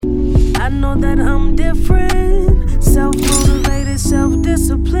I know that I'm different, self-motivated,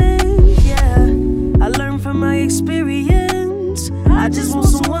 self-disciplined, yeah. I learned from my experience, I just want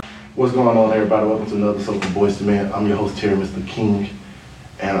someone. What's going on, everybody? Welcome to another episode of Boys to Men. I'm your host, Terry, Mr. King,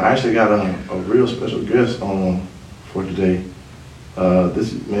 and I actually got a real special guest on for today.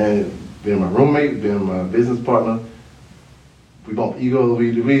 This man been my roommate, been my business partner. We bump egos.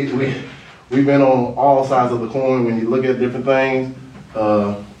 We've been on all sides of the coin when you look at different things.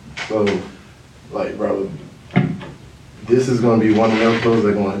 So, like, bro, this is gonna be one of the episodes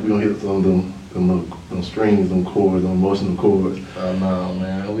that we're gonna hit some of them strings, them chords, them emotional chords. Oh no,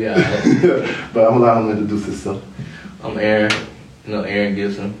 man, we out here. But I'm gonna allow him to introduce himself. I'm Aaron, Aaron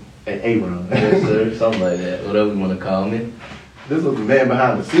Gibson. Aaron. Yes, sir, something like that, whatever you want to call me. This is the man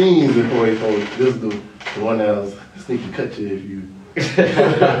behind the scenes before he told you. This is the one that was sneaky cut you if you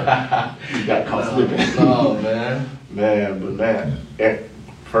got caught slipping. Oh, man. Man,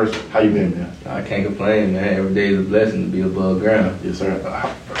 first, how you been, man? I can't complain, man. Every day is a blessing to be above ground. Yes, sir.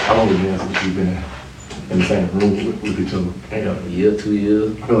 How long has it been since you've been in the same room with each other? A year, 2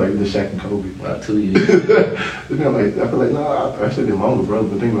 years. I feel like this Shaq and Kobe. About 2 years. It's been like, I feel like, no, I should have been longer, bro.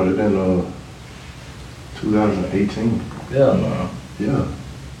 But think about it, it's been 2018. Hell no. Yeah.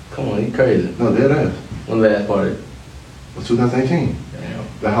 Come on, you crazy. No, dead ass. When last party? It was 2018. Damn.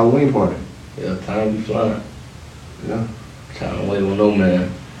 The Halloween party. Yeah, time be flying. Yeah. Trying to wait on no man.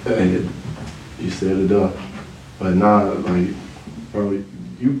 Hey, you said it up. But nah, like, bro,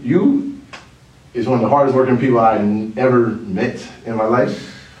 you is one of the hardest working people I ever met in my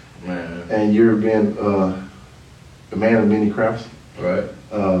life. Man. And you've been a man of many crafts. Right.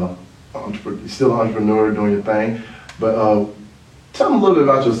 Still an entrepreneur doing your thing. But tell them a little bit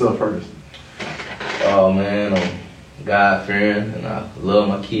about yourself first. Oh man, I'm God-fearing and I love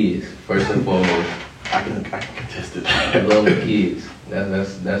my kids, first and foremost. I can contest it. I love my kids.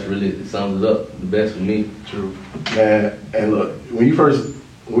 That's really, it sums it up the best for me. True. Man, and look, when we first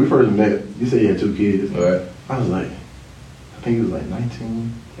met, you said you had 2 kids. Right. I was like, I think it was like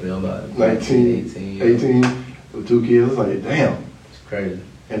 19. Yeah, about 18 with 2 kids. I was like, damn. It's crazy.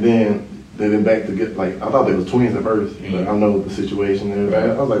 And then they went back to get, like, I thought they was twins at first. Mm-hmm. But I know the situation and everything.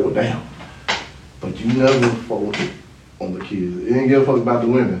 Right. I was like, well, damn. But you never focused on the kids. It didn't give a fuck about the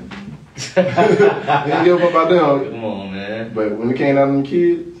women. It didn't give a fuck about them. Come on, man. But when it came down to them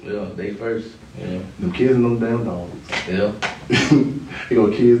kids, Yeah, they first. Yeah. them kids and them damn dogs. Yeah. They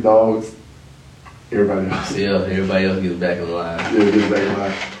go kids, dogs, everybody else. Yeah, everybody else gets back in line. Yeah, get back in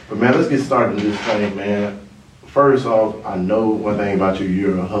line. But man, let's get started with this thing, man. First off, I know one thing about you.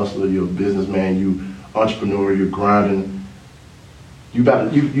 You're a hustler, you're a businessman, you entrepreneur, you're grinding. You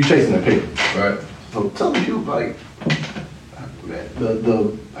chasing that paper. Right. So tell me, like, man,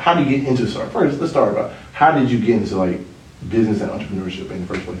 how do you get into start? First, let's start about how did you get into like business and entrepreneurship in the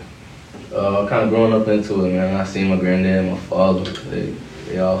first place? Kind of growing up into it, man. I seen my granddad, my father.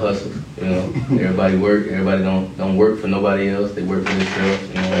 They all hustle. You know, everybody work. Everybody don't work for nobody else. They work for themselves.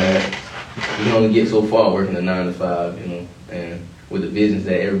 You know, you can only get so far working a 9 to 5. You know, and with the business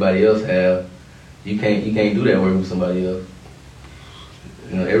that everybody else have, you can't do that working for somebody else.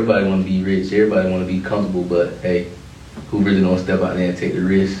 You know, everybody want to be rich. Everybody want to be comfortable. But hey, who really gonna step out there and take the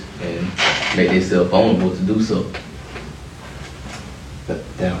risk and make themselves vulnerable to do so?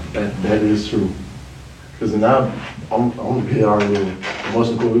 That is true. Because now I'm gonna get our little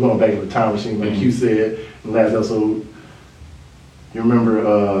emotional. We're going back in the time machine, like you said in the last episode. You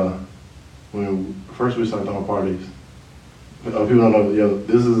remember when first we started throwing parties? People don't know. Yo,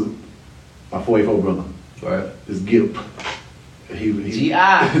 this is my 484 brother. Right. This Gip. He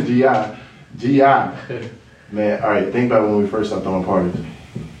G.I. Man, all right. Think about when we first started throwing parties.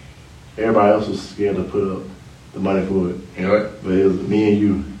 Everybody else was scared to put up the money for it. You know what? But it was me and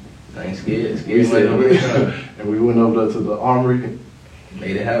you. I ain't scared. We said, and we went over there to the armory.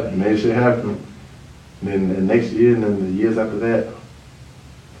 Made it happen. Made shit happen. And then the next year, and then the years after that,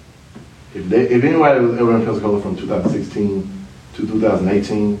 if anybody was ever in Pensacola from 2016 to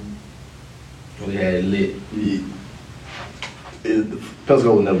 2018, we had it lit.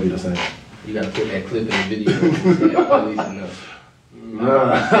 Pensacola will never be the same. You gotta put that clip in the video. At least enough.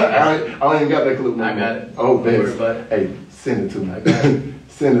 Nah, I don't even got that clip. I got it. Oh, Don't worry about it. Hey, send it to me. I got it.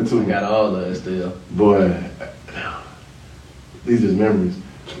 Send it to me. I got all of it still. Boy, these are memories.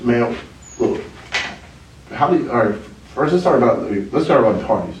 Man, look, all right, first let's start about the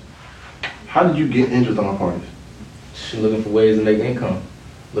parties. How did you get interested on parties? Looking for ways to make income.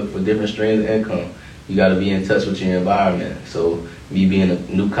 Look for different streams of income. You gotta be in touch with your environment. So me being a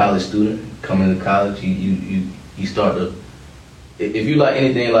new college student, coming to college, you start to, if you like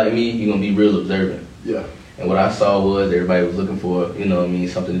anything like me, you're gonna be real observant. Yeah. And what I saw was everybody was looking for, you know what I mean,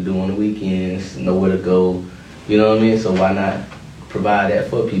 something to do on the weekends, nowhere to go, you know what I mean? So why not provide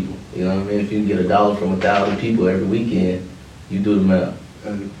that for people? You know what I mean? If you get $1 from 1,000 people every weekend, you do the math.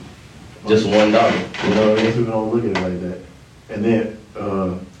 Just $1, you know what I mean? People don't look at it like that. And then,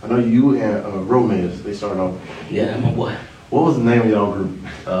 I know you and Romance, they started off. Yeah, my boy. What was the name of y'all group?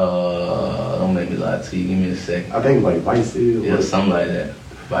 Don't make me lie to you. Give me a second. I think like Vice City. Yeah, something like that.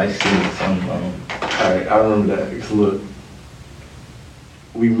 Vice City, something. Alright, I remember that. Cause look,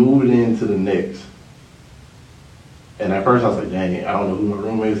 we moved into the next. And at first I was like, dang, I don't know who my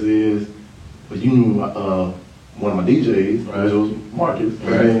roommates is. But you knew one of my DJs, right? It was Marcus.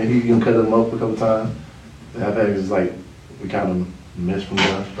 Right. And he can cut them up a couple times. And I think it's like, we kind of messed from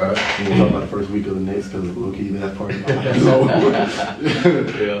there. Right. We were talking about the first week of the next because low-key, that's part of my life. So,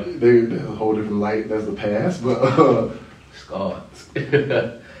 Yeah. They're a whole different light. That's the past. But Scarred.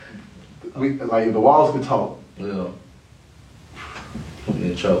 we like if the walls could talk. Yeah. I'm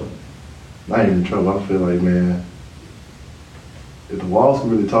in trouble. Not even in trouble. I feel like, man, if the walls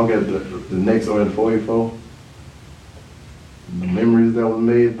could really talk at the next or at the 484, the memories that was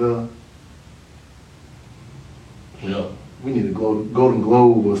made there, Yeah. we need a Golden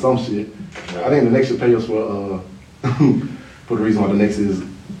Globe or some shit. I think the next should pay us for the reason why the next is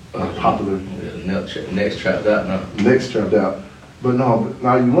popular. Yeah, next trapped out now. Next trapped out. But no, but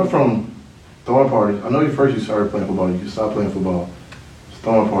now you went from throwing parties. I know you started playing football. You stopped playing football,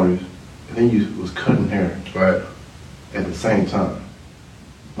 throwing parties, and then you was cutting hair Right. at the same time,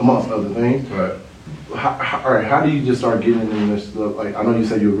 amongst other things. Right. All right, how do you just start getting into this stuff? Like, I know you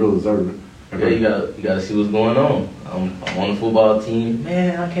said you're a real observer. Yeah, you gotta see what's going on. I'm on the football team.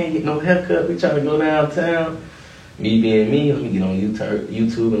 Man, I can't get no haircut. We trying to go downtown. Me being me, let me get on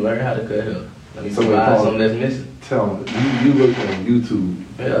YouTube and learn how to cut hair. Let me provide something that's missing. Tell me, you look on YouTube.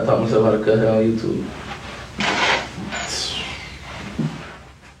 Yeah, I taught myself how to cut hair on YouTube.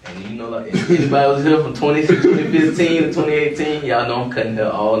 And you know, like, if anybody was here from 2015 to 2018, y'all know I'm cutting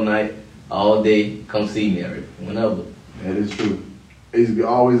hair all night, all day. Come see me whenever. That is true. It used to be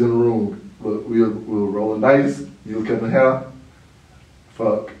always in the room. But we were rolling dice. You were cutting hair.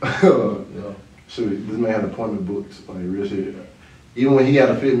 Fuck. Yeah. Shit, this man had appointment books, like real shit. Even when he had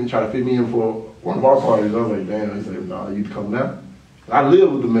to try to fit me in for one of our parties, I was like, damn. He said, nah, you come now. I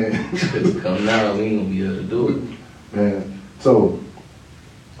live with the man. Come now, we ain't gonna be able to do it. Man, so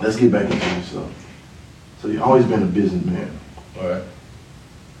let's get back into this stuff. So you've always been a businessman. All right.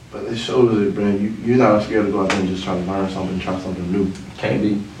 But it shows that, man, you're not scared to go out there and just try to learn something, try something new. Can't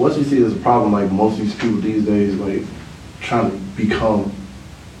be. What you see as a problem, like most of these people these days, like trying to become,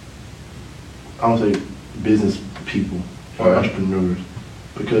 I don't say business people or Right. entrepreneurs,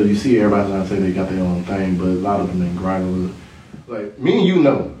 because you see everybody trying to say they got their own thing, but a lot of them ain't grinding with it. Like me and you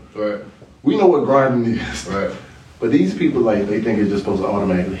know, Right. we know what grinding is, Right. but these people like they think it's just supposed to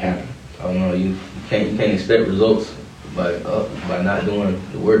automatically happen. I don't know. You can't expect results by not doing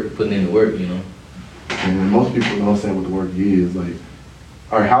the work, putting in the work. You know. And most people don't understand what the work is. Like,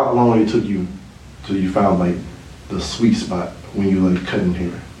 all right, how long it took you till you found like the sweet spot when you like cutting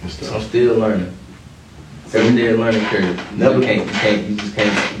hair and So I'm stuff? still learning. Every day a learning curve. Never- You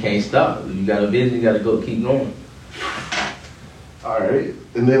can't stop. You got a vision. You got to go keep going. All right,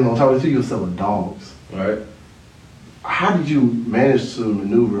 and then on top of it, you're selling dogs. Right. How did you manage to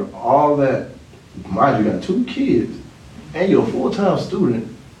maneuver all that? Mind you, got 2 kids, and you're a full-time student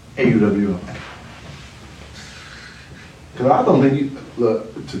at UWM. Because I don't think you,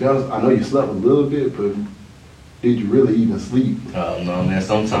 look, to be honest, I know you slept a little bit, but did you really even sleep? I don't know, man.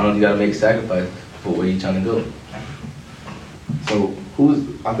 Sometimes you got to make sacrifices for where you trying to go. So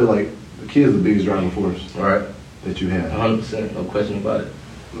I feel like the kid's the biggest driving force Right. that you have. 100%. No question about it.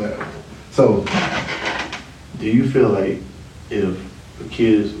 Yeah. So, do you feel like if the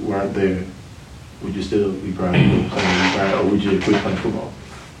kids weren't there, would you still be grinding, or would you quit playing football?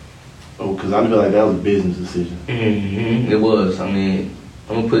 Oh, because I feel like that was a business decision. Mm-hmm. It was. I mean,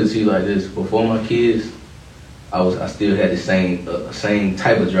 I'm gonna put it to you like this: before my kids, I still had the same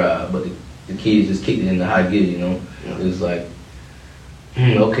type of drive, but the kids just kicked it into high gear. You know, Yeah. it was like,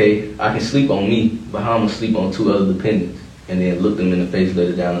 okay, I can sleep on me, but how I'm gonna sleep on 2 other dependents, and then look them in the face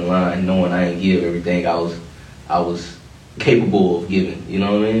later down the line, knowing I ain't give everything I was capable of giving. You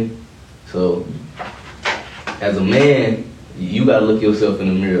know what I mean? So, as a man, you gotta look yourself in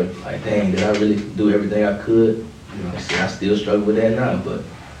the mirror. Like, dang, did I really do everything I could? Yeah. See, I still struggle with that now, but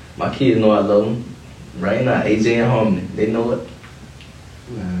my kids know I love them. Right now, AJ and Harmony, they know it.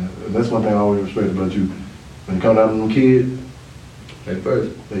 Yeah, and that's one thing I always respect about you. When it comes down to them kids, They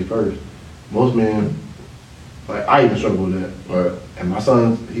first. they first. Most men, like I even struggle with that. Right. And my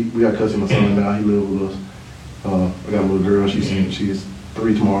son, we got custody of my son now. He lives with us, I got a little girl. She's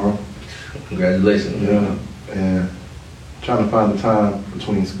 3 tomorrow. Congratulations. Yeah, and trying to find the time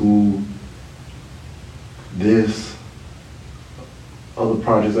between school, this, other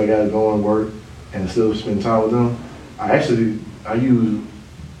projects I got to go and work, and still spend time with them. I use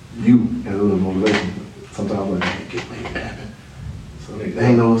you as a little motivation. Sometimes I'm like, hey, make it happen. So there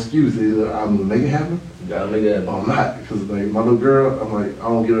ain't no excuse. Either I'm gonna make it happen, You gotta make it happen. or I'm not. Because like my little girl, I'm like, I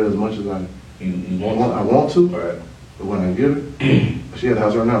don't give her as much as I want to. Right. But when I give it, she at the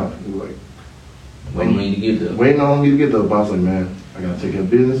house right now. She's like, Waiting on you to get there. waiting on me to get there. But I was like, man, I gotta take care of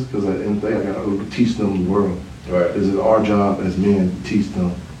business because at the end of the day, I gotta teach them the world. Right. This is our job as men to teach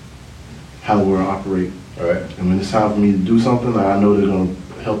them how the world operates. Right. And when it's time for me to do something, like I know they're gonna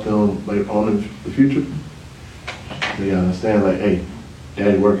help them later on in the future. They gotta understand, like, hey,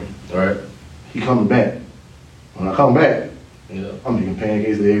 daddy working. Right. He coming back. When I come back, Yeah. I'm making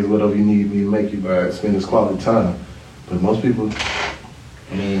pancakes, eggs, whatever you need me to make you spend this quality time. But most people,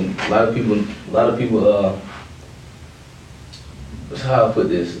 I mean, a lot of people, that's how I put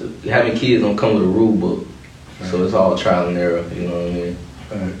this. Having kids don't come with a rule book. So it's all trial and error, you know what I mean?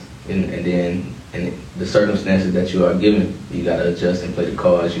 And then the circumstances that you are given, you gotta adjust and play the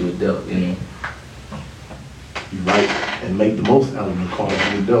cards you were dealt, you know? you write and make the most out of the cards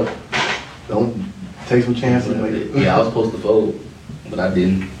you dealt. Don't take some chances. Yeah, I was supposed to fold, but I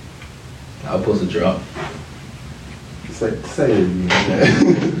didn't. I was supposed to drop. Say it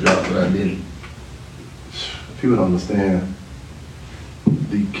again. Drop, but I didn't. People don't understand.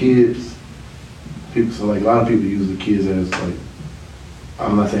 The kids, so like a lot of people use the kids as like,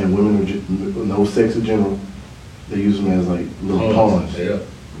 I'm not saying women or no sex in general, they use them as like little pawns. Yeah.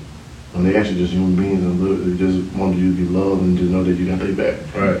 When they actually just human beings and they just want you to be loved and just know that you got their back.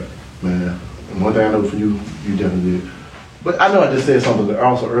 Right. Man, and one thing I know for you, you definitely did. But I know I just said something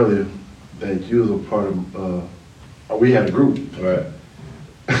also earlier that you was a part of, we had a group. Right.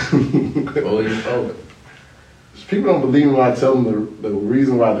 Oh. People don't believe me when I tell them the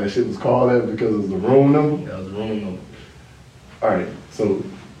reason why that shit was called that because it's the room number. That was the room number. All right, so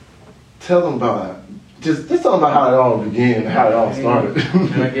tell them about just tell them about how it all began, how it all started.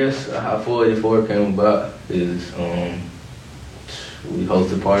 And I guess how 484 came about is we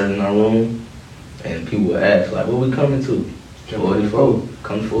hosted parties in our room, and people would ask like, "What we coming to?" 484.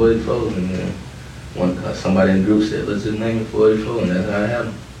 Come to 484, and then somebody in the group said, "Let's just name it 484," and that's how it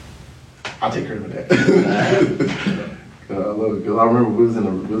happened. I'll take care of that. I love it because I remember we was in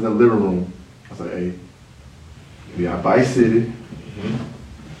the living room. I was like, "Hey, we got Vice City,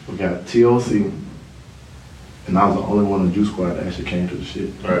 we got TLC." And I was the only one in the Juice Squad that actually came to the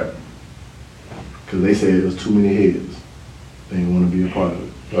shit. Right. Because they said it was too many heads. They didn't want to be a part of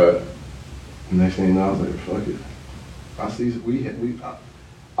it. Right. The next thing you know, I was like, fuck it. I see,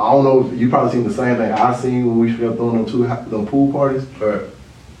 I don't know if you probably seen the same thing I seen when we started throwing them pool parties. Right.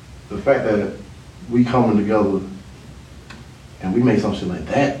 The fact that we coming together and we made some shit like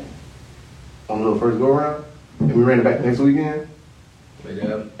that on the first go around, and we ran it back next weekend.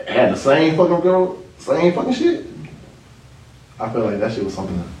 Yeah. Had the same fucking girl. Same fucking shit. I feel like that shit was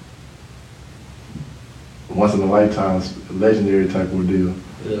something once in a lifetime, legendary type of deal.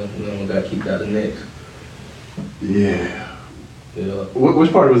 Yeah, you know, gotta keep that the next. Yeah. Yeah.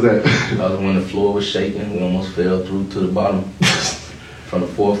 Which part was that? That was when the floor was shaking. We almost fell through to the bottom. From the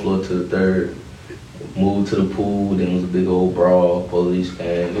 4th floor to the 3rd. Moved to the pool, then it was a big old brawl. Police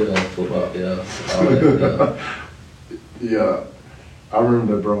came, football, all that, Yeah. I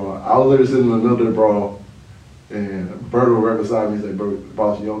remember that brawl. I was literally sitting in the middle of the brawl, and Berto was right beside me. He said,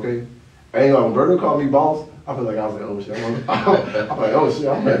 "Boss, you okay?" I ain't gonna. When Berto called me boss, I feel like I was like, "Oh shit!" I'm like, "Oh shit!"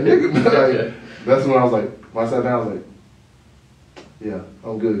 I'm that nigga. Like, that's when I was like, when I sat down, I was like, "Yeah,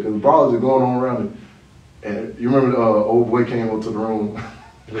 I'm good." Because the brawls are going on around me. And you remember the old boy came up to the room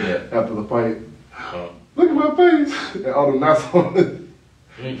after the fight. Look at my face, and all the knots on it.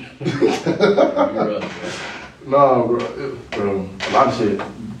 No, bro, a lot of shit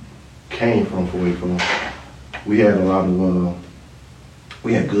came from 484. We had a lot of,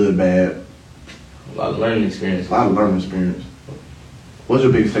 we had good, bad. A lot of learning experience. A lot of learning experience. What's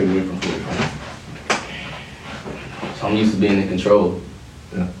your biggest takeaway from 484? So I'm used to being in control.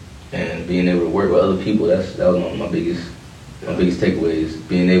 Yeah. And being able to work with other people, that was one of my biggest takeaways.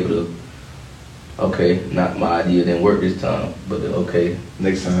 Being able to, okay, not my idea didn't work this time, but okay,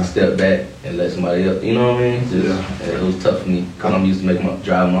 next time step back and let somebody else, you know what I mean? It was tough for me because I'm used to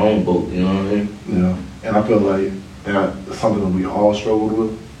driving my own boat, you know what I mean? Yeah, and I feel like that's something that we all struggled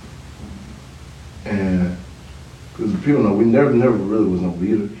with. And because people know we never really was no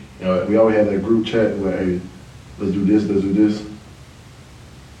leader. Right. We always had that group chat like, hey, let's do this,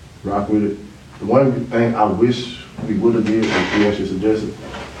 rock with it. The one thing I wish we would have did, like we actually suggested,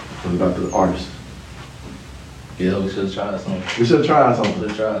 was about the artists. Yeah, we should have tried something. We should have tried something. Should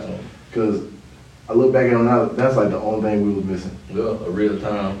have tried something. Because I look back at them now, that's like the only thing we was missing. Yeah, a real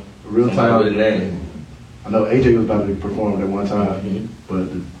time. Real Somebody time. with a name. I know AJ was about to perform at one time, Mhm. but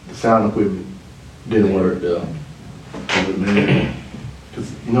the sound equipment didn't work. Yeah. But man,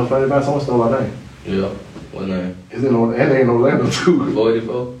 because you know, funny about someone stole our name. Yeah. What name? It's in Orlando, and they in Orlando too.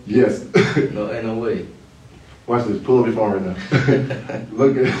 44? Yes. No, ain't no way. Watch this. Pull up your phone right now.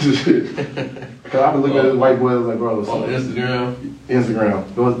 Look at this shit. Cause I've been looking at this white boy. I was like, bro, On Instagram?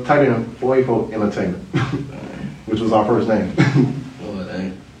 Instagram. Go type in 484 Entertainment, which was our first name. Oh, it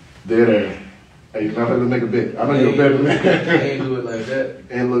ain't. Dead ass. Hey, now let's make a bet. I know you're better than I that. ain't do it like that.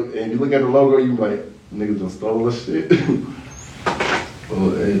 And you look at the logo, you be like, niggas just stole this shit.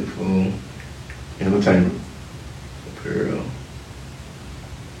 484 Entertainment. Apparel.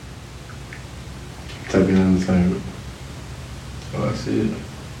 Type in Entertainment. Oh, I see it.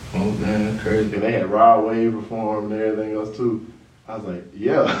 Oh, damn, that's crazy. And they had Rod Wave perform and everything else too. I was like,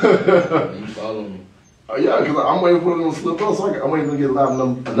 yeah. You follow me. Yeah, because I'm waiting for them to slip up, so I'm waiting to get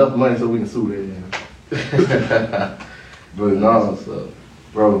enough money so we can sue that. But no, What's up?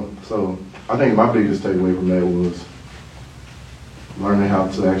 bro, so I think my biggest takeaway from that was learning how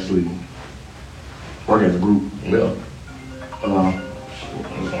to actually work as a group. Yeah.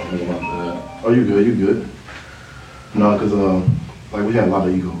 Oh, you good. No, because like we had a lot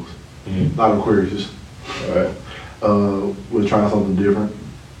of egos, Mhm. a lot of Aquarius. Alright. We're trying something different.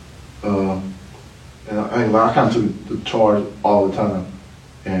 And I ain't lie, I kind of took the charge all the time.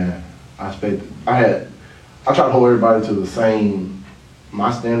 And I tried to hold everybody to the same,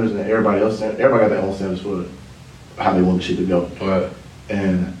 my standards and everybody else, everybody got their own standards for how they want the shit to go. Right.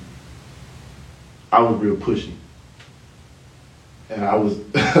 And I was real pushy. And I was,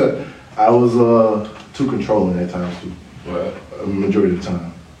 I was too controlling at times too, Right. majority of the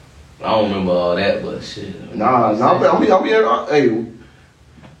time. I don't remember all that, but shit. Nah, hey,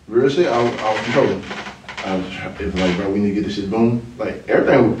 real shit, I was controlling. It's like, bro, we need to get this shit boom. Like,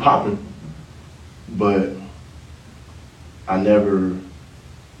 everything was popping, but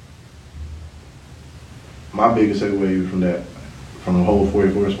my biggest takeaway from the whole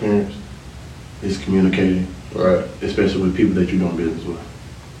 44 experience is communicating, Right. especially with people that you're doing business with.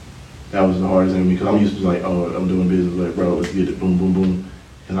 That was the hardest thing for me, because I'm used to like, oh, I'm doing business, like, bro, let's get it, boom, boom, boom.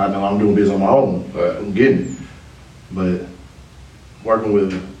 And I know I'm doing business on my own. Right. I'm getting it. But working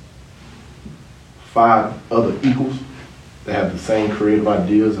with 5 other equals that have the same creative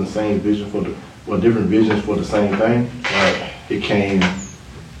ideas and same vision different visions for the same thing, Right. it came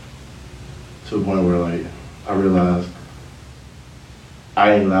to a point where like I realized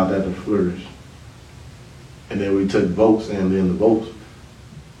I ain't allowed that to flourish. And then we took votes, and then the votes,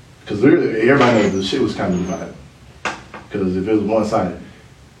 because everybody knows the shit was kind of divided. Because if it was one-sided,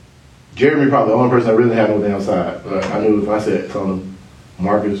 Jeremy probably the only person that really had no damn side. Right. I knew if I said something,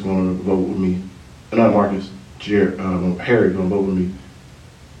 Marcus going to vote with me. Not Marcus, Harry going to vote with me.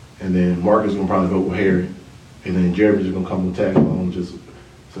 And then Marcus going to probably vote with Harry. And then Jeremy's just going to come and tag along and just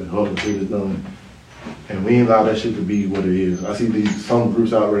say, oh, the shit is done. And we ain't allow that shit to be what it is. I see some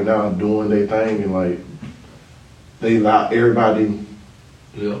groups out right now doing their thing, and like, they allow everybody.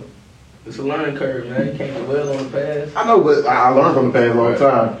 Yeah. It's a learning curve, man. You can't dwell on the past. I know, but I learn from the past all the Right.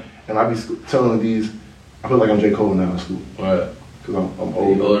 time. And I be telling these, I feel like I'm J. Cole now in school. Right. Because I'm You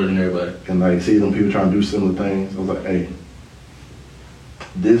older. older than everybody. And like, see them people trying to do similar things. I was like, hey,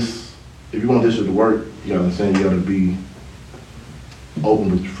 if you want this shit to work, you gotta understand you gotta be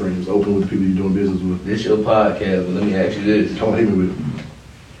open with your friends, open with the people you're doing business with. This your podcast, but let me ask you this. Don't hit me with it.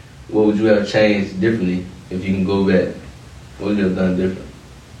 What would you have changed differently if you can go back? What would you have done different?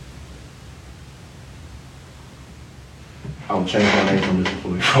 I would change my name from Mr.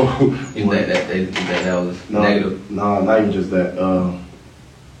 44. You think that was No, negative? no, not even just that.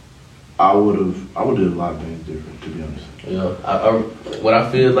 I would have did a lot of things different, to be honest. Yeah. What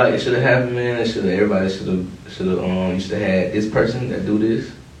I feel like it should have happened, man. Everybody should have. You should have had this person that do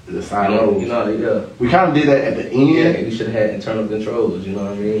this. The side road. Yeah. We kind of did that at the end. Yeah, and you should have had internal controls, you know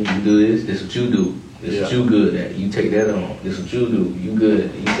what I mean? You do this, this what you do. This what you good at. You take that on. This what you do. You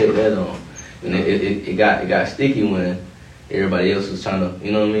good. You take that on. And it got sticky when everybody else was trying to,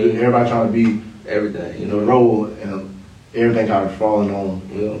 you know what I mean? Everybody trying to be Everything, you the know. role, and everything kind of falling on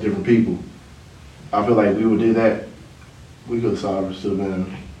Yeah. different people. I feel like we would do that. We could have still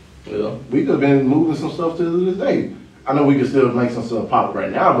been. Yeah. We could have been moving some stuff to this day. I know we could still make some stuff pop right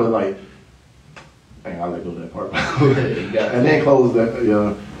now, but like, dang, I let go of that part. You got And then close that,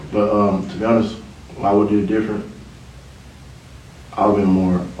 yeah. But to be honest, I would do it different. I would have been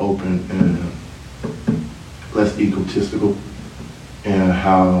more open and less egotistical in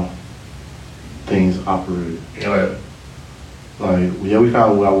how things operate. Right. Like, yeah, we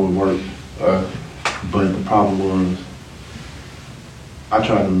found out what worked, Right. but the problem was, I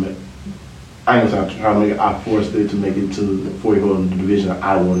tried to make, I ain't gonna say I tried to make it, I forced it to make it to the 44 in the division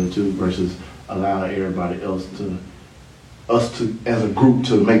I wanted to versus allowing everybody else to, us to, as a group,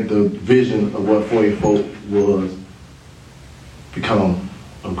 to make the vision of what 44 was become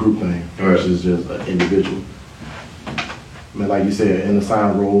a group thing versus just an individual. I mean, like you said, and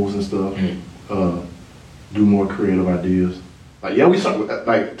assign roles and stuff, do more creative ideas. Like, yeah, we start,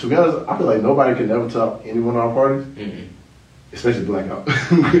 like, to be honest, I feel like nobody can never top any one of our parties, especially Blackout.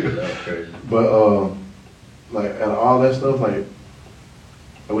 That's crazy. But, like, out of all that stuff, like,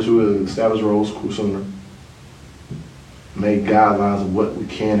 I wish we would establish roles sooner, make guidelines of what we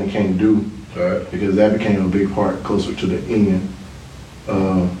can and can't do, Right. because that became a big part closer to the end.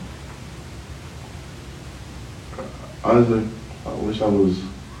 Honestly, I wish I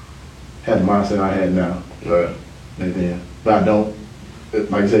had the mindset I had now. Right. Back then. But I don't.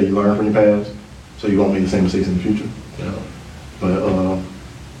 Like I said, you learn from your past, so you won't make the same mistakes in the future. Yeah. But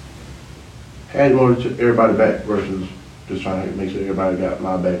had more everybody back versus just trying to make sure everybody got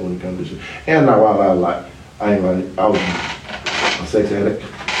my back when it comes to shit. And not wild out a lot. I ain't like, I was a sex addict,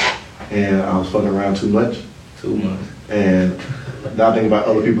 and I was fucking around too much. Too much. And not thinking about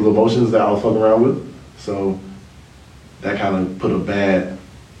other people's emotions that I was fucking around with. So that kind of put a bad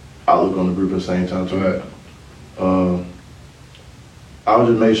outlook on the group at the same time too. Right. I would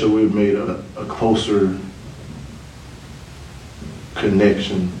just make sure we've made a closer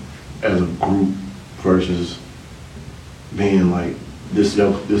connection as a group versus being like this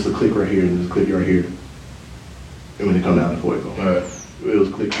a click right here and this click right here. And when it come down to Fuego. Right. It was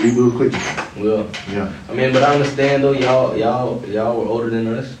click. We was clicking. Well, Yeah. I mean, but I understand though, y'all were older than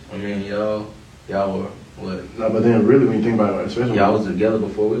us. I mean, y'all were what? No, but then really when you think about it, especially Y'all was together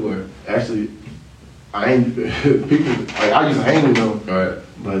before we were. actually, I ain't people like I used to hang with them, Right.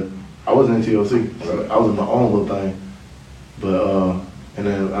 but I wasn't in TLC. So Right. I was in my own little thing. But and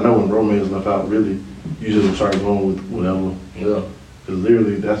then I know when Romance left out, really, you just start going with whatever. Yeah. Because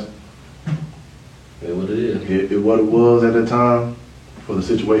literally that's Yeah, what it is. what it was at the time for the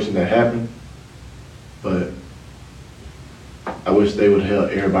situation that happened. But I wish they would have held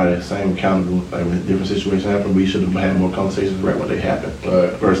everybody the same accountable. Like when different situations happen, we should have had more conversations right when they happen.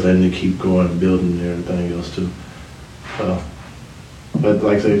 Right. Versus letting it keep going and building and everything else too. But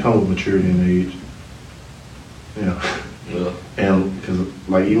like I said, it comes with maturity and age. Yeah. Yeah. And because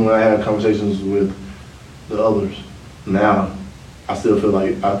like even when I have conversations with the others, now I still feel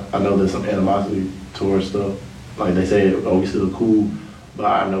like I know there's some animosity towards stuff. Like they say, oh, we still cool, but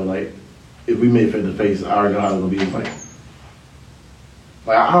I know like if we made face to face, I already know how it's gonna be. It's like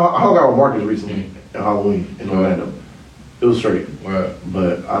I hung out with Marcus recently at Halloween in Orlando. It was straight. Right.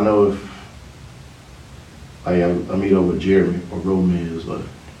 But I know if like I meet up with Jeremy or Romance, but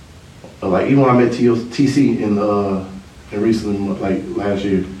like even when I met TC in recently, like last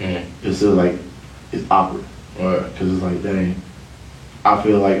year, it's still like it's awkward. Right. Because it's like, dang, I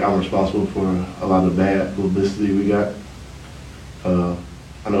feel like I'm responsible for a lot of bad publicity we got.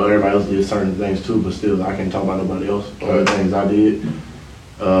 I know everybody else did certain things too, but still I can't talk about nobody else or the things I did.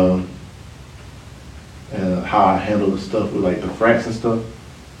 And how I handle the stuff with like the frats and stuff.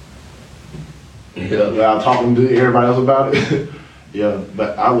 Yeah. Without talking to everybody else about it. Yeah,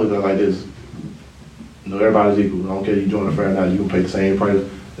 but I look at it like this. You know, everybody's equal. I don't care if you join a frat now, you can pay the same price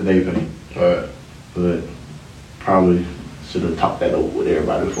that they pay. Right. But probably should have talked that over with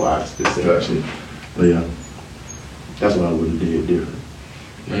everybody before I just said that shit. But yeah, that's what I would have did different.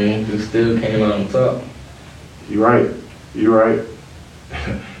 Man, you still came out on top. You're right. You're right.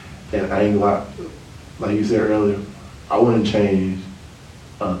 And I ain't gonna lie, like you said earlier, I wouldn't change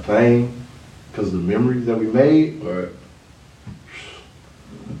a thing because the memories that we made, Right.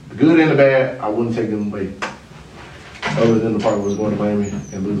 the good and the bad, I wouldn't take them away. Other than the part where I was going to Miami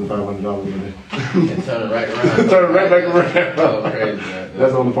and losing $500 in there. And turn it right around. Turn it right back around. Oh, crazy, man.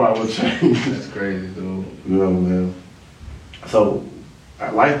 That's the only part I would change. That's crazy, dude. Yeah, man. So,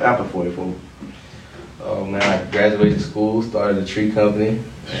 life after 44. Oh man, I graduated school, started a tree company,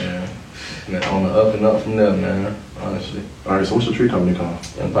 and been on the up and up from there, man. Honestly, All right, so what's your tree company called?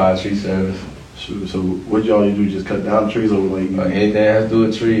 Empire Tree Service. Shoot, so what y'all do? Just cut down the trees or like you Anything that has to do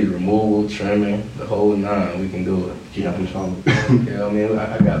with trees, removal, trimming, the whole nine, we can do it. Yeah, push on. Yeah, I mean,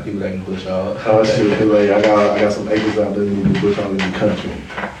 I got people that can push off. Oh shit, 'cause, like I got some acres out there that need to push on in the country.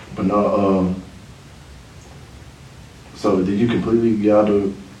 But no, so did you completely get out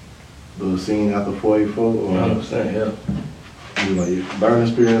of the scene after 44 or 100%, yeah. you like learning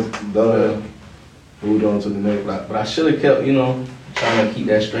experience done? moved on to the next. But I should have kept, trying to keep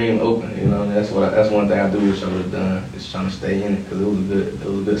that stream open. That's one thing I do wish I would have done, is trying to stay in it, because it was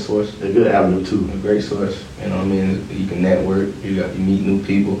a good source. A good avenue too. A great source. You know what I mean? You can network. You meet new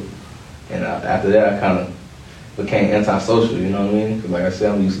people. And after that, I kind of became antisocial. You know what I mean? Because like I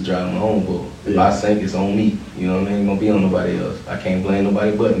said, I'm used to driving my own boat. If I sink, it's on me. You know what I mean? It's gonna be on nobody else. I can't blame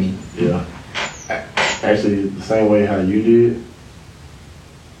nobody but me. Yeah. Actually, the same way how you did,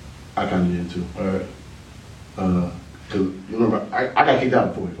 I kind of did too. All right. Cause you remember, I got kicked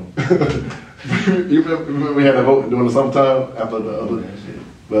out before you remember we had a vote during the summertime after the other.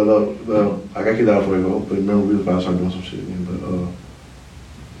 But I got kicked out before you vote. But remember we was about to start doing some shit again. But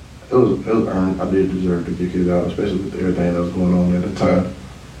it was earned. I did deserve to get kicked out, especially with everything that was going on at the time.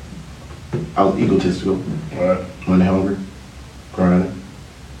 I was egotistical, money hungry, grinding,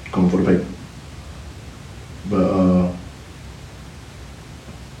 coming for the paper. But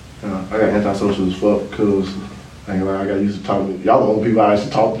I got antisocial as fuck because I got used to talking. Y'all the only people I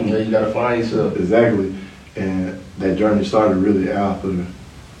actually talk to. Yeah, you gotta find yourself. Exactly, and that journey started really after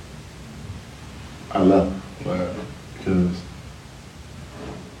I left. Right. Because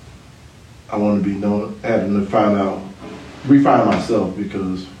I wanted to be known, having to refine myself,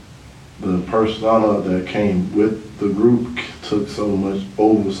 because the persona that came with the group took so much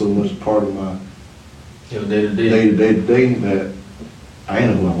part of my day to day that I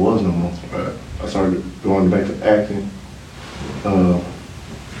didn't know who I was no more. Right. I started going back to acting.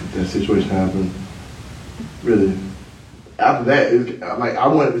 That situation happened. Really, after that, I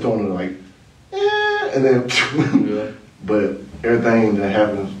went on to and then, Yeah. But everything that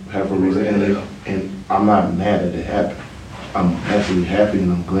happens for a reason, and I'm not mad that it happened. I'm actually happy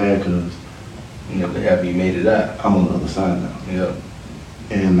and I'm glad because You're happy you made it out. I'm on the other side now. Yeah.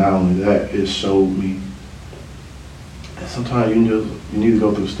 And not only that, it showed me that sometimes you need to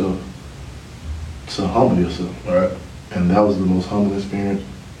go through stuff to humble yourself. Right. And that was the most humbling experience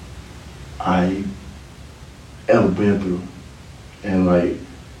I ever been through. And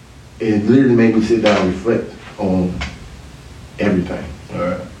it literally made me sit down and reflect on everything.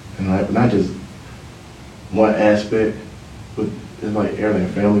 Right. And not just one aspect, but it's everything,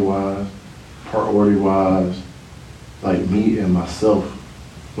 family-wise, priority-wise, me and myself,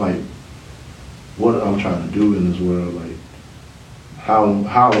 what I'm trying to do in this world, how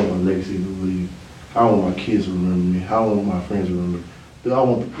I want my legacy to leave, how I want my kids to remember me, how I want my friends to remember me. I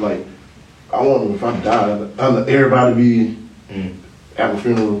want if I die, everybody be at my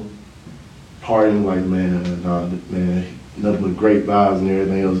funeral partying man, nothing but great vibes and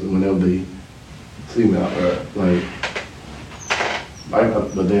everything else whenever they see me out there.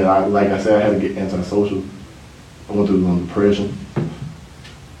 But then, I said, I had to get antisocial. I went through depression.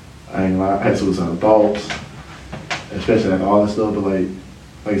 I ain't lie, I had suicidal thoughts, especially after all this stuff. But like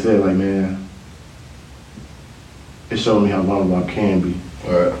I said, man, it showed me how vulnerable I can be.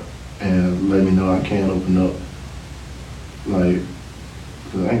 Right. And let me know I can open up.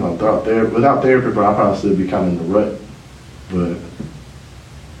 Cause I ain't gonna throw out therapy. Without therapy, but I'll probably still be kind of in the rut. But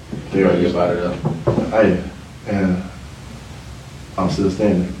therapy about it up. And I'm still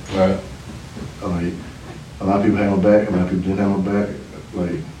standing. Right. A lot of people have my back, a lot of people didn't have my back.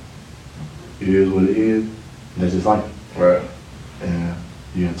 It is what it is. That's just life. Right. And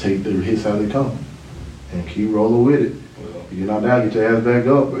you gotta take the hits how they come and keep rolling with it. Well, You get knocked down, get your ass back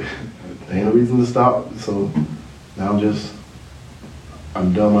up. There ain't no reason to stop. So now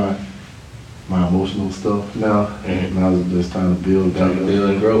I'm done my emotional stuff now. Mm-hmm. Now it's just time to build back time to up. build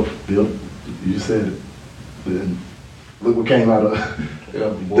and grow. Build. You said it. And look what came out of Yeah,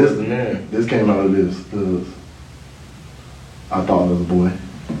 boys and men. this came out of this. 'Cause I thought I was a boy.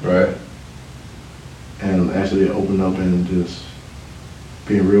 Right. And actually opened up and just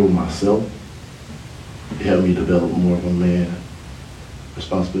being real with myself. It helped me develop more of a man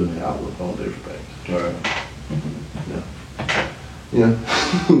responsibility and outlook on different things. Right. Yeah.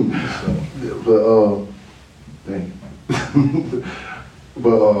 But dang.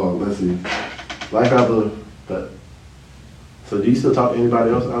 But let's see. Life after that. So do you still talk to anybody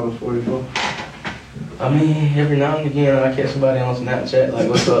else after 44? I mean, every now and again I catch somebody on Snapchat like,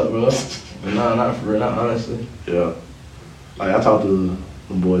 "What's up, bro?" But no, not for real, not honestly. Yeah. I talk to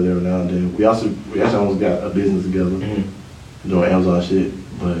the boys every now and then. We actually almost got a business together doing Amazon shit,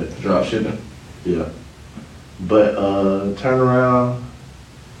 but Drop shipping. yeah. But turn around,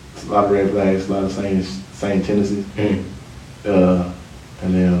 it's a lot of red flags, a lot of same tendencies. And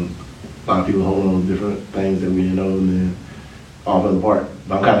then a lot of people holding on to different things that we didn't know, and then all fell apart.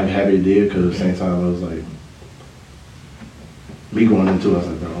 But I'm kind of happy it did, because at the same time I was like, me going into it, I was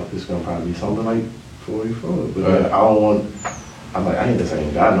like, bro, it's gonna probably be something like 44. But Right. I don't want, I'm like, I ain't the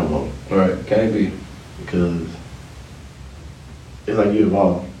same guy no more. Right. Can it be? because it's like you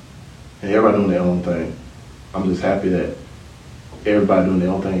evolve, and everybody doing their own thing. I'm just happy that everybody doing their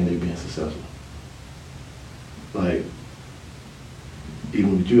own thing and they being successful. Like,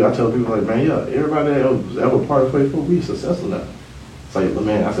 even with you, I tell people like, man, yeah, everybody that was ever part of 24, we successful now. It's like,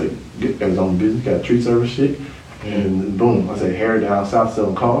 man, I say, get his own business, got a tree service shit, and boom, I say, Harry down south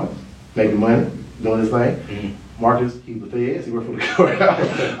selling cars, making money, doing his thing. Marcus, he was feds, he worked for the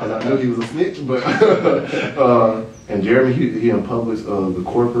courthouse. I knew he was a snitch, but, and Jeremy, he in Publix, the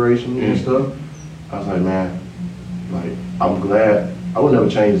corporation and stuff. I was like, man, like, I'm glad, I would never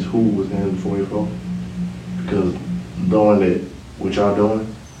change who was in 44, because knowing that what y'all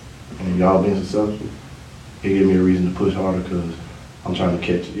doing, and y'all being successful, it gave me a reason to push harder, because I'm trying to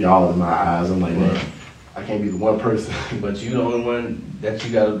catch y'all in my eyes. I'm like, man, I can't be the one person. But you the only one that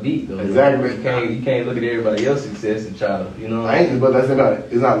you gotta beat, though. Exactly. You can't look at everybody else's success and try to, you know. I ain't, but that's about it.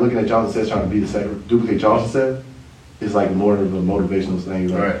 It's not looking at y'all's success trying to be the same, duplicate y'all's success. It's like more of a motivational thing.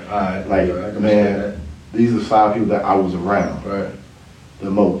 Like, right. All right. Like, I can man, that. These are 5 people that I was around. Right. The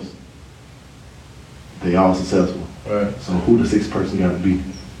most. They all successful. Right. So who the 6th person got to be?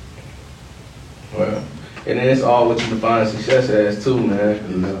 Right. And then it's all what you define success as too,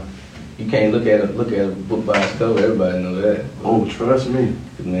 man. Yeah. You can't look at a book by its cover. Everybody know that. Oh, trust me.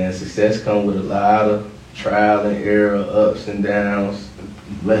 Man, success comes with a lot of trial and error, ups and downs.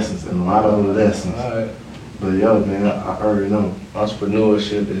 Lessons and a lot of lessons. All right. But yeah, man, I already know.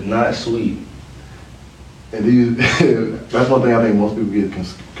 Entrepreneurship is not sweet. And these, that's one thing I think most people get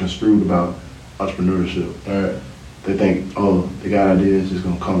construed about entrepreneurship. All right. They think, oh, they got ideas, it's just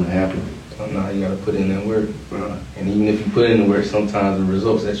gonna come and happen. So now you gotta put in that work. Right. And even if you put in the work, sometimes the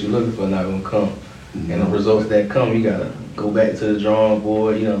results that you're looking for are not gonna come. And the results that come, you gotta go back to the drawing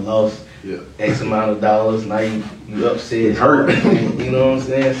board. You done lost X amount of dollars. Now you upset. It hurt. You know what I'm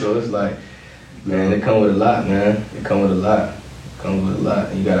saying? So it's like, man, it come with a lot, man. It come with a lot. It comes with a lot.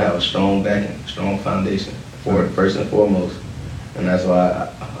 And you gotta have a strong backing, strong foundation for it, first and foremost. And that's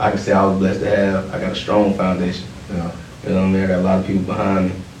why I can say I was blessed to have. I got a strong foundation. Yeah. You know what I mean? I got a lot of people behind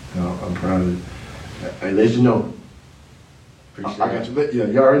me. Yeah, I'm proud of you. Hey, let you know. Appreciate I got you. Yeah,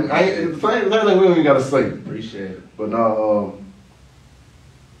 you already. I ain't, the same thing we don't even gotta say. Appreciate it. But now,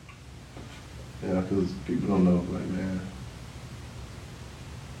 yeah, because people don't know, like, man,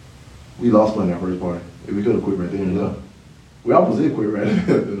 we lost money our first party. We could have quit right then. Yeah. We almost did quit right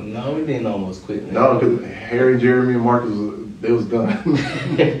then. No, we didn't almost quit, man. No, because Harry, Jeremy, and Marcus, they was done.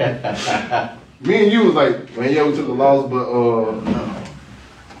 Me and you was like, man, yeah, we took a loss, but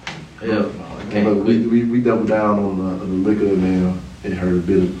I but we doubled down on the liquor, and then it hurt a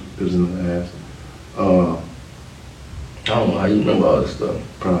bit in the ass. I don't know how you remember all this stuff.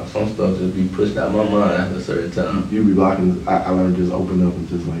 Probably. Some stuff just be pushed out my mind after a certain time. You be blocking. I learned to just open up and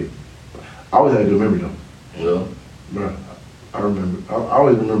just like. I always had a good memory though. Well, Bro, I remember. I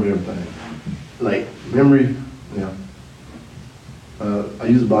always remember everything. Like memory, yeah. I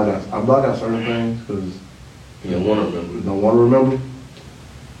use to block out. I block out certain things because you don't want to remember. don't want to remember.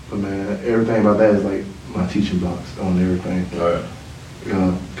 But man, everything about that is like my teaching blocks on everything. All right.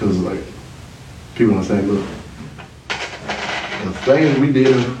 Because like people are saying, look, the things we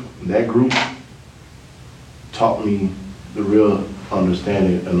did in that group taught me the real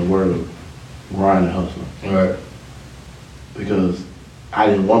understanding and the word of grind and hustling. All right. Because I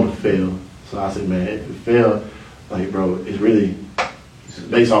didn't want to fail, so I said, man, if it fail, like, bro, it's really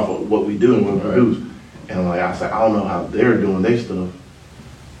based off of what we do and what we produce. And like I said, I don't know how they're doing their stuff,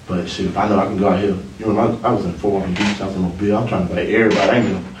 but shit, if I know I can go out here, you know, I was in Fort Walton Beach, I was in Mobile, I'm trying to like everybody, I ain't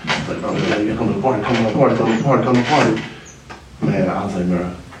gonna, like, bro, yeah, come to the party, come to the party, come to the party, come to the party. Man, I was like,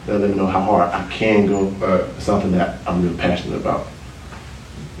 bro, that let me know how hard I can go. It's something that I'm real passionate about.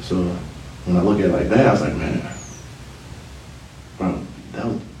 So when I look at it like that, I was like, man, bro,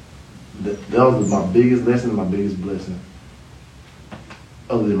 that was my biggest lesson and my biggest blessing,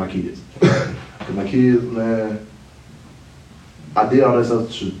 other than my kids. Because my kids, man, I did all that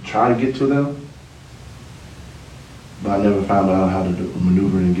stuff to try to get to them, but I never found out how to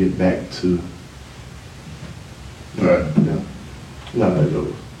maneuver and get back to. Right. Yeah. You know how that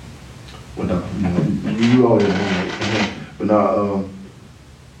goes. But no, you always know that. But now,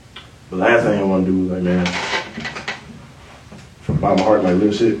 the last thing I want to do is like, man, from the bottom of my heart, like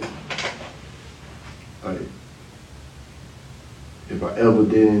real shit. Like, if I ever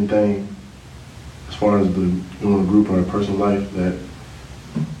did anything, as far as doing a group or a personal life that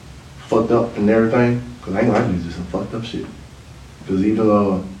fucked up and everything, because I ain't gonna lie to you, just some fucked up shit. Because even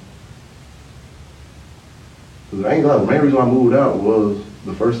cause I ain't gonna lie, the main reason I moved out was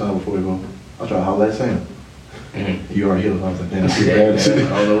the first time before we go, I tried to holler at Sam. Mm-hmm. You already hit him. I was like, damn, that's Yeah,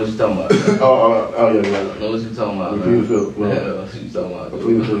 bad. I don't know what you're talking about. Man. Oh, yeah, I yeah. don't know what you're talking about. I Man. plead the fifth. Well, Yeah, what you talking about? I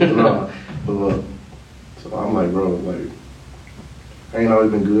plead the fifth. No, but look, so I'm like, bro, like, I ain't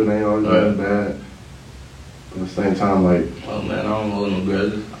always been good, I ain't always been bad. But at the same time, like, Oh man, I don't hold no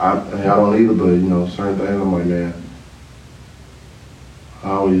grudges. I don't either, but you know, certain things I'm like, man, I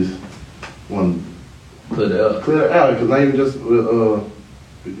always want Clear it up. to clear it out, because not even just with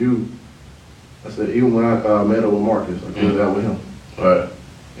you. I said, even when I met up with Marcus, I cleared it out with him. Right.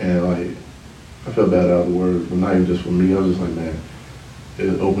 And like, I felt bad out of the word, but not even just for me. I was just like, man,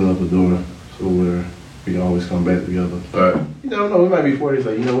 it opened up the door so where we can always come back together. Right. You never know, we might be 40,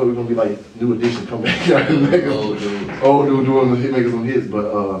 so you know what, we're gonna be like New Edition, come back. Old dude. Old dude doing making some hits,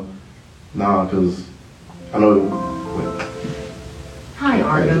 but nah, cause I know. Hi,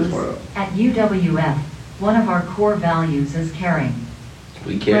 Edit this part Argos. out. At UWF, one of our core values is caring.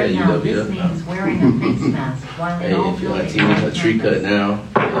 We carry Right now, this UWF now. means wearing a face mask while in Hey, all if you like buildings TV, on a tree cut campus. down.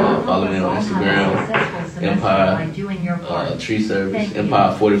 Follow me on Help us all have a successful Instagram. semester Empire. by doing your part. Tree service. Thank you.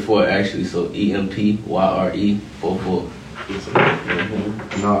 Empire 44 actually. So EMPYRE 44.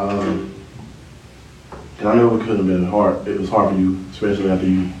 Mm-hmm. Nah, and I know it could have been hard. It was hard for you, especially after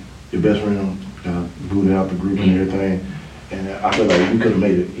your best friend got booted out the group and everything. And I feel like you could have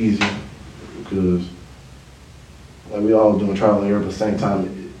made it easier because like we all doing trial and error, but at the same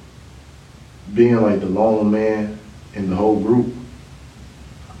time, being like the lone man in the whole group,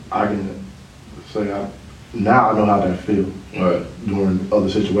 I can say now I know how that feels Right. during other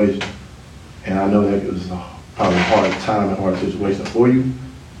situations. And I know that it was probably a hard time and hard situation for you.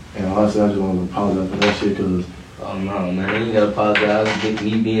 And honestly, I just want to apologize for that shit because Oh no, man. You ain't gotta apologize for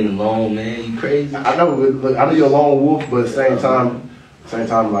me being alone, man. You crazy? I know, look, I know you're a lone wolf, but at the same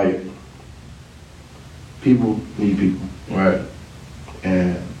time, like, people need people. Right.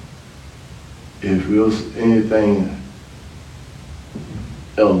 And if it was anything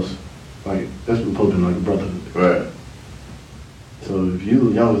else, like, that's supposed to be like a brotherhood. Right. So if you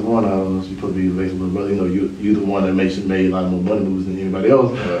the youngest one out of us, you're supposed to be basically a brother. You know, you the one that made a lot more money moves than anybody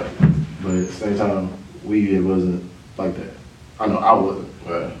else. Right. But at the same time, it wasn't like that. I know I wasn't.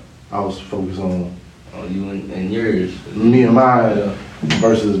 Right. I was focused on Oh, you and yours. me and mine Yeah.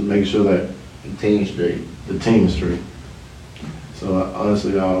 versus making sure that The team straight. the team is straight. So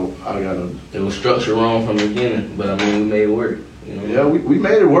honestly, I gotta. It was structured wrong from the beginning, but I mean, we made it work. You know? Yeah, we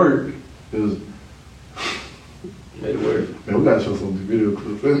made it work. It was, Made it work. man, we gotta show some video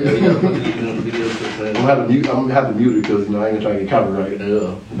clips. Yeah, we got video clips. I'm gonna have to mute it because you know I ain't gonna try to get copyrighted.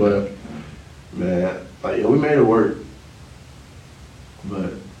 Yeah. But man, like yeah, we made it work.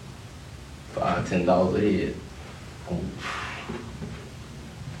 But $5-10 a head.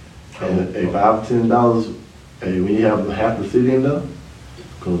 and hey, $5-10, hey, when you have half the city in there,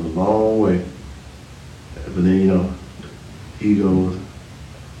 goes a long way. But then you know, egos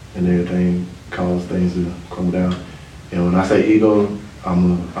and everything cause things to come down. And when I say ego,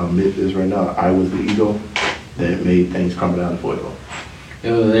 I'm gonna admit this right now. I was the ego that made things come down for you.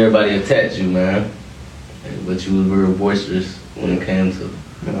 It was everybody attacked you, man. But you was real boisterous when it came to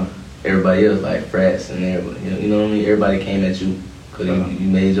Yeah. everybody else, like frats and everybody. You know what I mean? Everybody came at you because you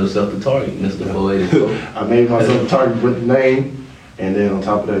made yourself the target, Mr. Yeah. 484. I made myself a target with the name, and then on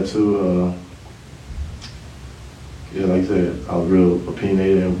top of that too, yeah, like I said, I was real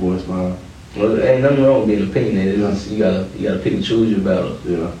opinionated and voiced my, Well, there ain't nothing wrong with being opinionated. Yeah. It's just, you gotta pick and choose your battles.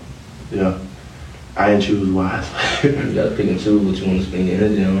 yeah. I didn't choose wisely. You gotta pick and choose what you want to spend your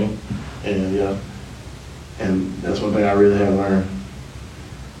energy on. And yeah, and that's one thing I really have learned.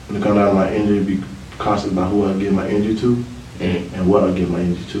 When it comes down to my energy, be conscious about who I give my energy to and what I give my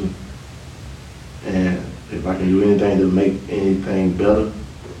energy to. And if I can do anything to make anything better,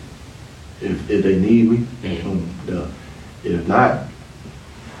 if they need me, yeah. If not,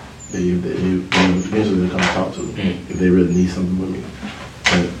 they eventually they'll come and talk to me if they really need something with me.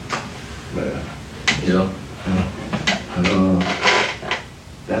 But, man, Yeah. and,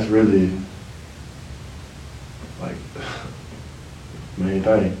 that's really like main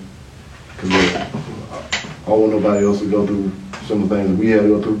thing. Cause look, I don't want nobody else to go through some of the things that we had to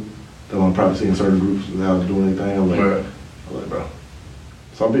go through. That I'm probably seeing certain groups without doing anything. I'm like, bro.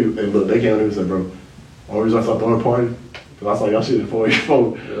 Some people, they look, they can't even say, bro. Only reason I started throwing a party, because I saw y'all shit at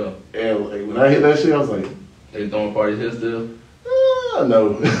 484. Yeah. And like, when I hit that shit, I was like, They throwing parties here still?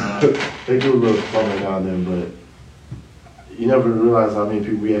 no. They do a little something now and then, but you never realize how many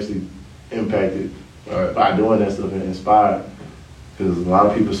people we actually impacted by doing that stuff and inspired. Because a lot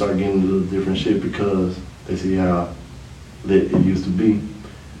of people start getting into different shit because they see how lit it used to be.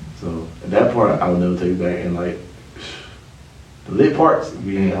 So at that part, I would never take it back. And like, the lit parts,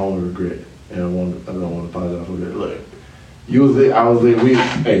 we ain't only regret. and I don't want to apologize for that. Look, you was there, I was there.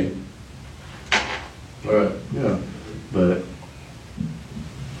 Hey, Right. yeah, but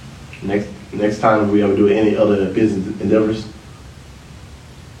next time if we ever do any other business endeavors,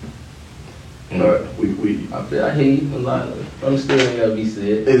 Right. we I hear you a lot. I'm still ain't gotta be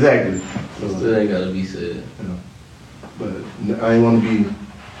said. exactly. Still ain't gotta be said. Yeah. But I ain't want to be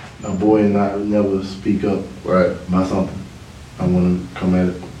a boy and not never speak up Right. about something. I want to come at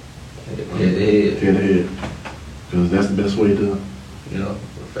it Head to head. head to head, because that's the best way to You know,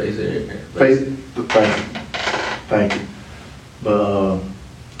 face it. face it. Thank you. But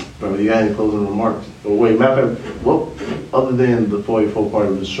bro, you got any closing remarks? Oh, wait, matter of fact, what other than the 484 part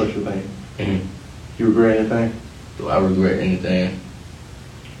of the structure thing, Mm-hmm. you regret anything? Do I regret anything?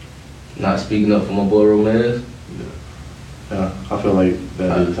 Not speaking up for my boy Romance? Yeah, I feel like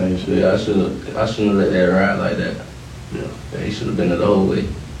that is the same shit. Yeah, I shouldn't have let that ride like that. Yeah, He should have been the whole way.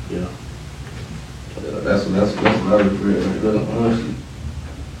 yeah. That's what I regret. Honestly.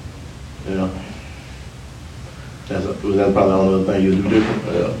 Yeah. That's probably the only other thing you'll do different.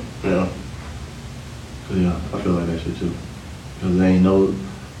 Yeah. Yeah. 'Cause yeah, I feel like that shit too. Because they ain't no.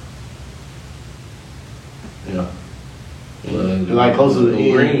 Yeah. Well, Like close to the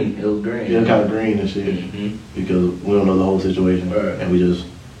end. green. It was green. Yeah, kind of green and shit. Mm-hmm. Because we don't know the whole situation. Right. And we just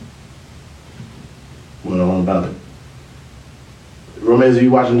went on about it. Romance, are you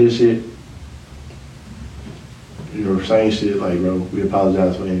watching this shit? You're saying shit like, bro, we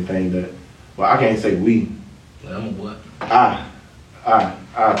apologize for anything that. Well, I can't say we. I'm a boy. I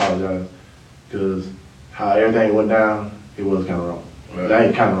apologize, because how everything went down, it was kind of wrong. Right. That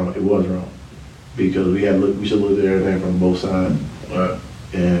ain't kind of wrong. It was wrong, because we should look at everything from both sides, Right.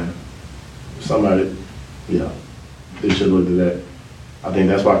 and somebody, they should look at that. I think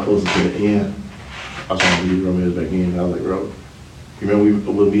that's why closer to the end, I was trying to leave Romance back in. I was like, bro, you remember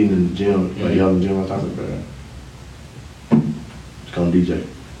we were meeting in the gym, like y'all in the gym. I was like, bro, just come DJ.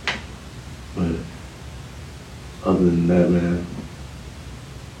 But other than that, man,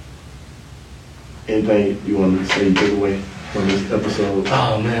 anything you want to say you took away from this episode?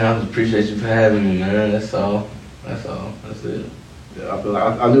 Oh man, I just appreciate you for having me, man. That's all. That's it. Yeah, I feel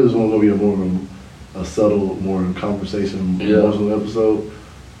like I knew this one was gonna be more of a subtle, more conversation, Yeah. emotional episode,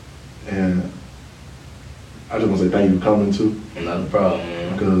 and I just want to say thank you for coming too, Not a problem,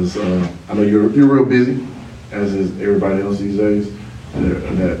 man. because I know you're real busy, as is everybody else these days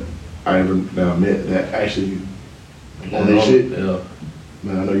that I met that actually on this shit. Yeah.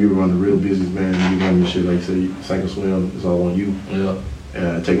 Man, I know you run the real business, man. You run your shit like you say, Sink or Swim. It's all on you.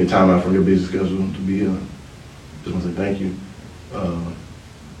 Yeah. Taking time out from your busy schedule to be here. Just want to say thank you.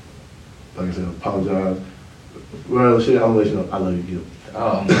 Like I said, apologize. Well, shit, I'm gonna let you know. I love you, Gil.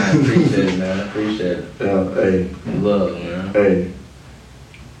 Oh man, I appreciate it, man. I appreciate it. Yeah, hey, Love, man. hey.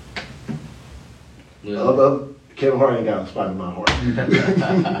 Yeah. Kevin Hart ain't got a spot in my heart.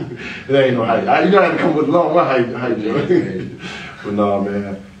 It ain't no hype. You gotta come with long hype, Joe. But no,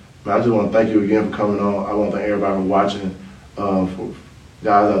 man. I just want to thank you again for coming on. I want to thank everybody for watching. For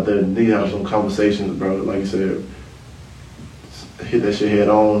guys out there need to have some conversations, bro. Like you said, hit that shit head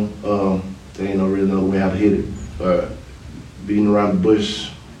on. There ain't no real other way how to hit it. Beating around the bush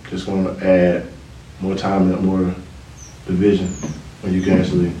just gonna add more time and more division when you can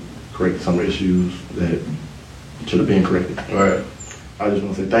actually correct some issues that should have been corrected. Right. I just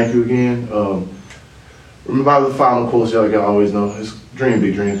want to say thank you again. Remember the final quotes y'all always know. It's dream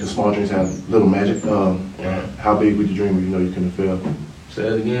big dreams, because small dreams have little magic. Right. How big would you dream if you know you couldn't fail? Say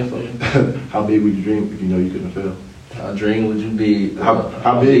it again for me. How big would you dream if you know you couldn't fail? How dream would you be?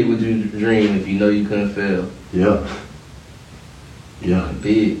 How big would you dream if you know you couldn't fail? Yeah. Yeah.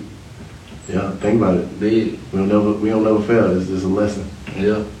 Big. Yeah. Think about it. Big. We don't never fail. It's just a lesson.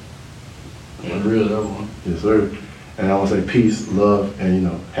 Yeah. I'm real, that one. Yes, sir. And I want to say peace, love, and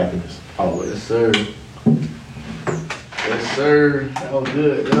happiness always. Yes, sir. Yes, sir. That was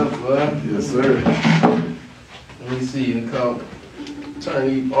good, yeah, boy. Yes, sir. Let me see. You can turn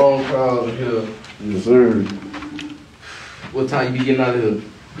these phone calls here. Yes, sir. What time you be getting out of here?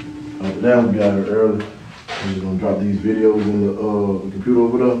 Now we got here early. I'm just gonna drop these videos in the computer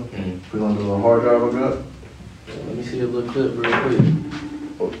over there. Put it on the hard drive I got. Let me see a little clip real quick.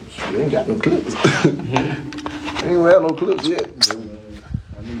 Oh, shit, ain't got no clips. Ain't had no clips yet.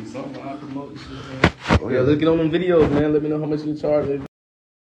 I need something I promote this shit, man. Oh, yeah, let's get on them videos, man. Let me know how much you charge.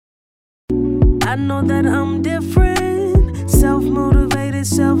 I know that I'm different, self-motivated,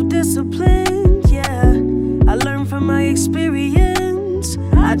 self-disciplined, yeah. I learned from my experience.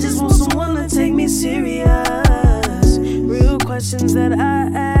 I just want someone to take me serious. Real questions that I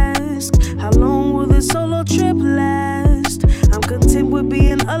ask. How long will this solo trip last? I'm content with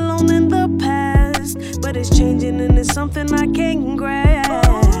being alone in the past. is changing and it's something I can't grasp.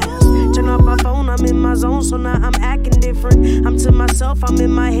 Turn off my phone, I'm in my zone, so now I'm acting different. I'm to myself, I'm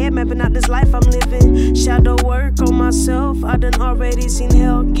in my head, mapping out this life I'm living. Shadow work on myself, I done already seen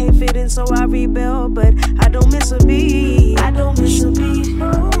hell. Can't fit in, so I rebel, but I don't miss a beat.